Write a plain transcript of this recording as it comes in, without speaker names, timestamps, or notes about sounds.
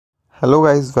Hello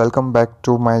guys, welcome back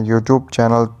to my YouTube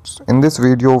channel. In this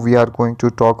video we are going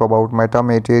to talk about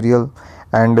metamaterial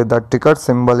and the ticker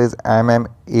symbol is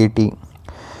MMAT.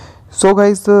 So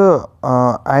guys,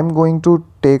 I'm going to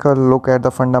take a look at the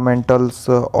fundamentals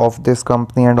of this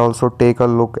company and also take a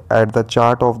look at the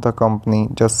chart of the company.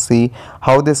 Just see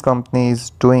how this company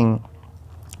is doing.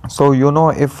 So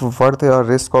if worth a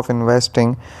risk of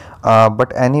investing.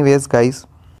 But anyways guys,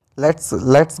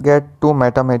 let's get to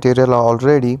metamaterial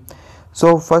already.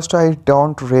 So first, I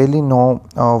don't really know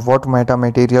what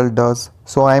metamaterial does,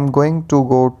 so I'm going to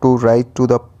go to right to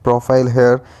the profile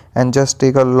here and just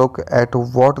take a look at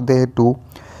what they do.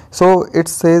 So it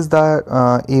says that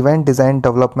event design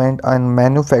development and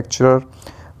manufacture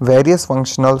various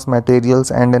functional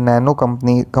materials and nano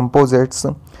company composites.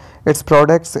 Its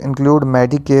products include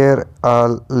Medicare,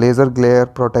 laser glare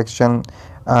protection,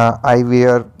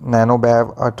 eyewear,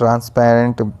 nanobav, a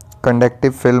transparent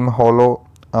conductive film, hollow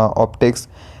optics,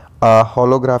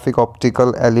 holographic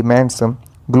optical elements,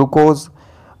 glucose,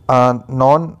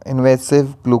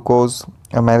 non-invasive glucose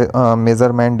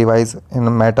measurement device in a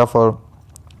metaphor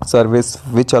service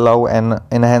which allow an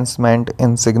enhancement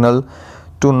in signal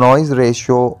to noise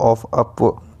ratio of up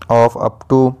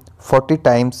to 40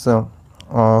 times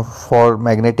for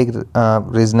magnetic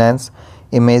resonance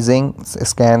imaging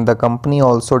scan. The company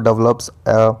also develops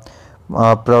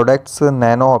products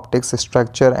nano optics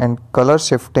structure and color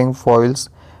shifting foils.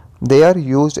 They are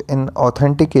used in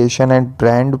authentication and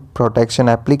brand protection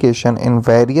application in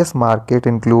various markets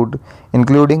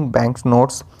including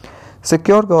banknotes,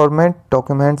 secure government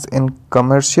documents, in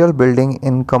commercial building,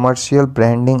 in commercial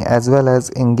branding, as well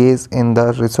as engage in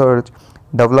the research,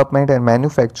 development and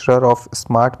manufacture of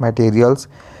smart materials.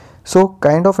 So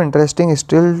kind of interesting,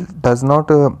 still does not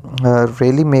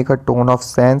really make a ton of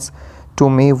sense to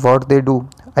me what they do.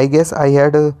 I guess I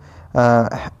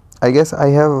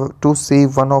have to see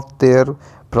one of their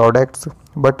products,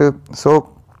 but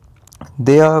so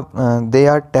they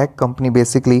are tech company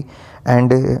basically,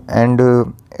 and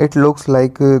it looks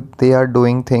like they are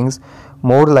doing things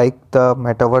more like the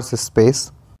metaverse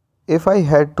space, if I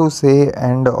had to say.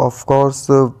 And of course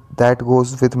that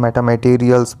goes with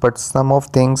metamaterials, but some of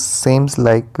things seems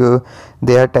like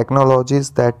they are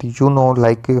technologies that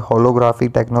like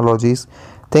holographic technologies,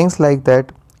 things like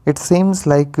that. It seems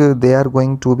like they are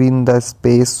going to be in the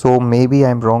space, so maybe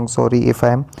I'm wrong, sorry if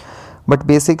I'm, but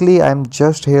basically I'm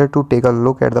just here to take a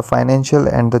look at the financial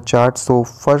and the chart. So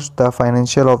first, the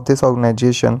financial of this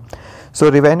organization. So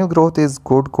revenue growth is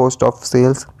good, cost of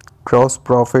sales, gross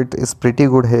profit is pretty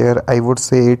good here, I would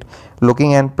say it.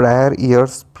 Looking at prior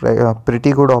years,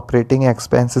 pretty good. Operating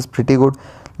expenses pretty good.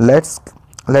 Let's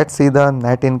see the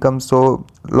net income. So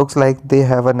looks like they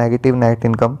have a negative net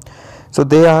income, so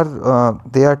they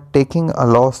are taking a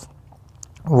loss.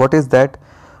 What is that?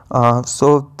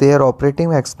 So their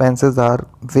operating expenses are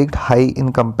wicked high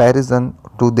in comparison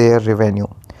to their revenue.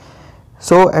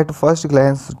 So at first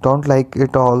glance, don't like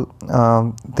it all.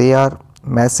 They are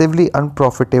massively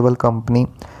unprofitable company.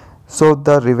 So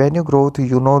the revenue growth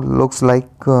looks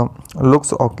like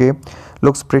looks okay,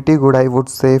 looks pretty good, I would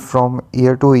say, from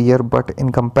year to year, but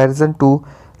in comparison to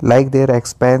like their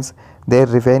expense, their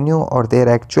revenue or their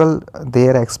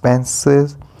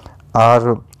expenses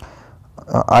are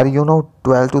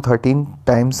 12 to 13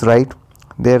 times, right,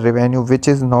 their revenue, which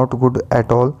is not good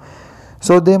at all.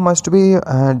 So they must be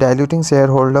diluting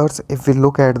shareholders. If we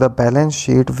look at the balance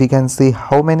sheet, we can see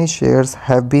how many shares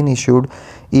have been issued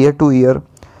year to year.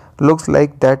 Looks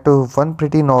like that one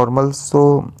pretty normal.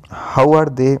 So how are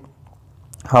they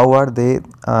how are they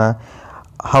uh,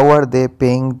 how are they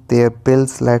paying their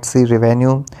bills? Let's see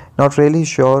revenue. Not really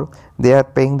sure they are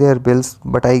paying their bills,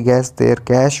 but I guess their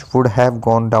cash would have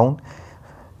gone down.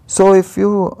 So if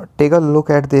you take a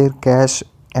look at their cash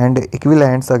and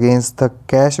equivalents against, the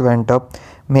cash went up,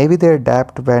 maybe their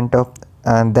debt went up,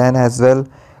 and then as well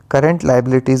current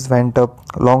liabilities went up,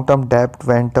 long term debt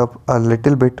went up a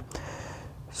little bit.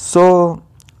 So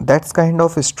that's kind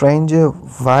of strange,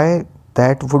 why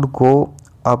that would go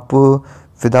up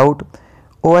without.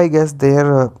 Oh, I guess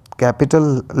their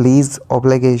capital lease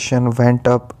obligation went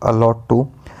up a lot too.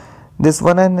 This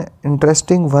one an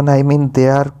interesting one, I mean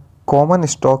their common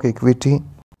stock equity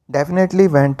definitely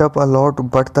went up a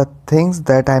lot, but the things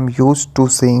that I'm used to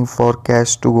seeing for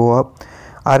cash to go up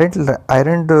aren't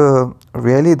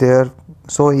really there.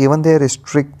 So even their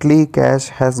strictly cash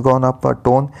has gone up a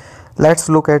ton. Let's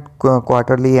look at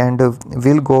quarterly, and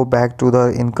we'll go back to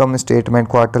the income statement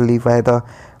quarterly. By the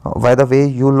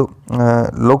way,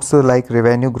 looks like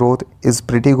revenue growth is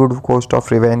pretty good, cost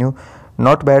of revenue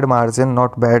not bad, margin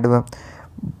not bad,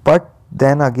 but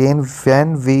then again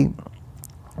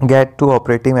get to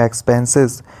operating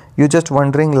expenses, you just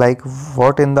wondering like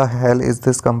what in the hell is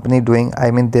this company doing?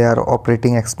 I mean, they are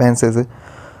operating expenses.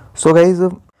 So guys,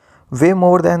 way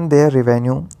more than their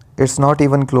revenue. It's not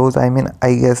even close. I mean,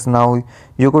 I guess now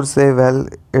you could say, well,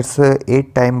 it's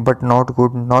 8 time, but not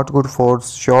good, not good for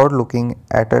sure. Looking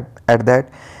at it at that,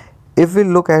 if we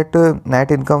look at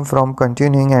net income from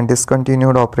continuing and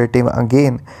discontinued operating,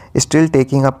 again still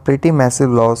taking a pretty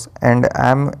massive loss, and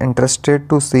I'm interested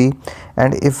to see.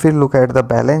 And if we look at the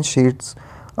balance sheets,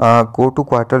 go to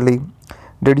quarterly,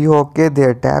 did you okay,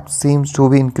 their debt seems to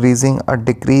be increasing, a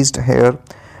decreased here,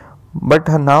 but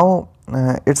now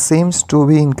it seems to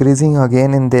be increasing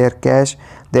again in their cash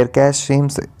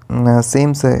seems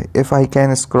if I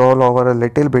can scroll over a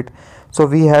little bit, so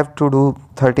we have to do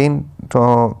 13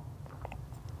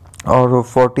 or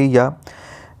 40. Yeah,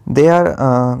 they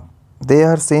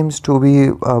are seems to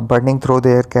be burning through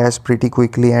their cash pretty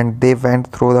quickly, and they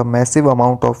went through the massive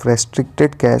amount of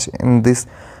restricted cash in this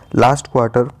last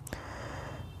quarter.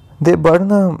 They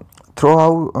burn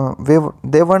throughout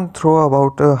they went through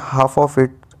about half of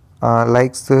it,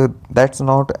 that's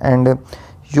not. And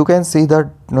you can see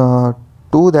that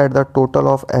too, that the total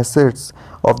of assets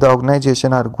of the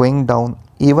organization are going down.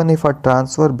 Even if a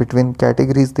transfer between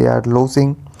categories, they are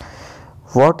losing.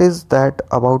 What is that?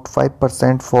 About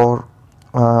 5% for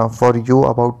you,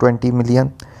 about 20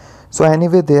 million. So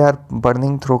anyway, they are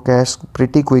burning through cash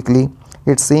pretty quickly,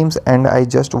 it seems. And I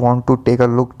just want to take a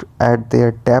look at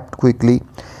their debt quickly.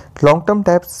 Long term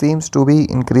debt seems to be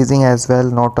increasing as well,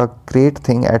 not a great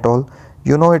thing at all.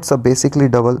 It's a basically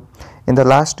double in the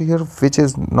last year, which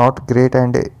is not great.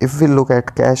 And if we look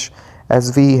at cash,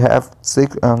 as we have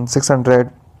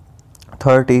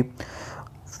 630,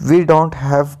 we don't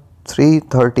have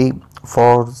 330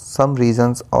 for some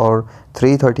reasons, or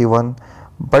 331,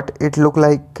 but it look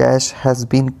like cash has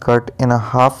been cut in a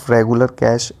half regular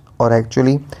cash, or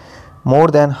actually more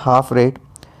than half rate.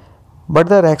 But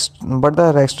the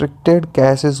restricted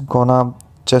cash is gonna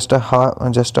just a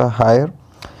higher,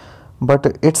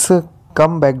 but it's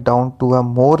come back down to a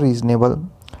more reasonable.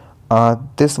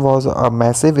 This was a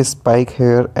massive spike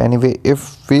here. Anyway,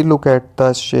 if we look at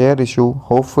the share issue,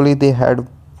 hopefully they had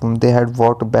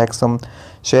bought back some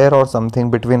share or something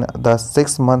between the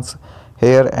 6 months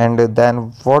here, and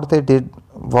then what they did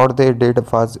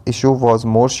was issue was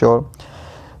more sure.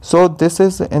 So this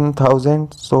is in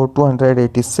thousand, so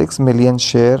 286 million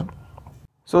share.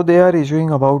 So they are issuing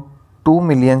about 2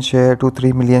 million share to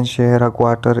 3 million share a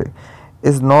quarter.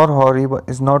 Is not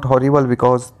horrible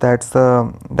because that's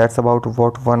about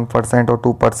what 1% or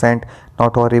 2%,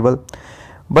 not horrible.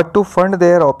 But to fund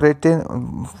their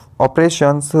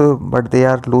operations, but they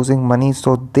are losing money,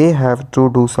 so they have to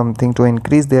do something to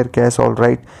increase their cash, all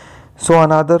right. So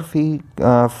another free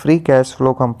cash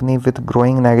flow company with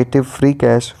growing negative free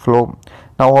cash flow.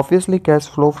 Now obviously cash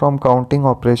flow from counting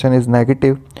operation is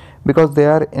negative because they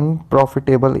are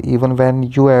unprofitable even when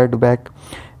you add back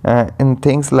in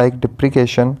things like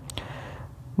depreciation.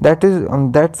 That is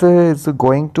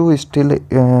going to still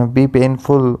be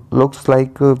painful. Looks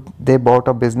like they bought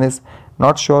a business,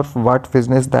 not sure what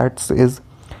business that is,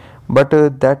 but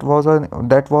that was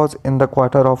in the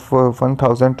quarter of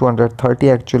 1230,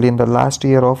 actually in the last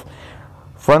year of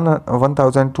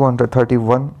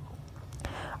 1231.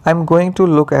 I'm going to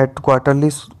look at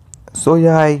quarterly. So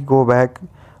yeah, I go back.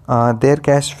 Their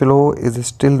cash flow is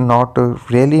still not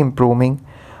really improving.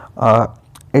 uh,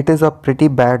 it is a pretty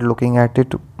bad looking at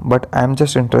it, but I'm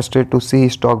just interested to see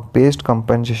stock based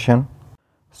compensation.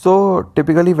 So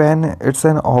typically when it's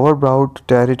an overbought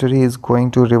territory is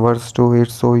going to reverse to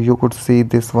it. So you could see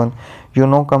this one,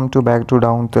 come to back to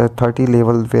down the 30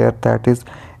 level where that is.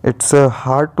 It's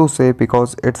hard to say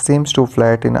because it seems to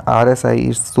flat. In RSI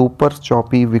is super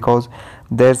choppy because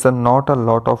there's not a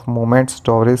lot of movement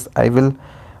stories. I will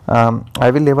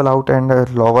level out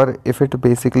and lower if it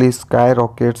basically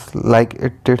skyrockets like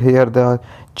it did here. The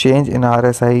change in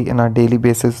RSI in a daily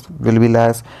basis will be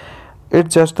less.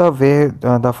 It's just the way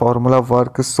the formula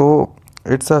works. So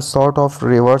it's a sort of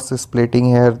reverse splitting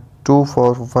here, 2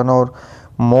 for 1 or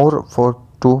more for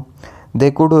 2.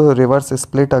 They could reverse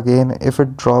split again if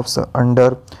it drops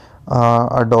under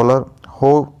a dollar.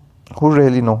 Who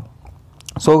really know?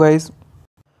 So guys,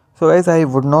 I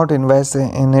would not invest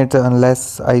in it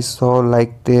unless I saw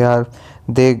like they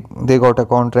got a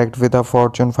contract with a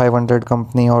Fortune 500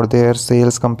 company, or their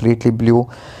sales completely blew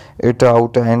it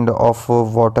out and of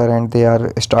water, and they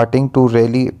are starting to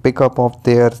really pick up of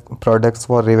their products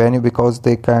for revenue, because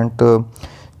they can't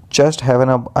just have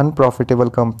an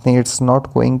unprofitable company. It's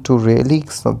not going to really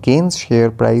gain share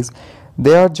price.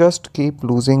 They are just keep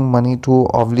losing money to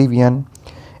oblivion.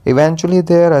 eventually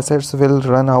their assets will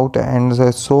run out.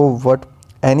 And so what,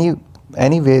 any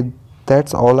anyway,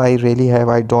 that's all I really have.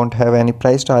 I don't have any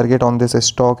price target on this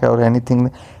stock or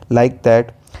anything like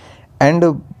that.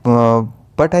 And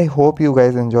but I hope you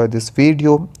guys enjoyed this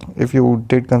video. If you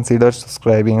did, consider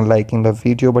subscribing and liking the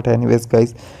video. But anyways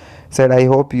guys, said I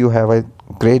hope you have a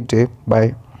great day.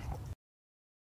 Bye.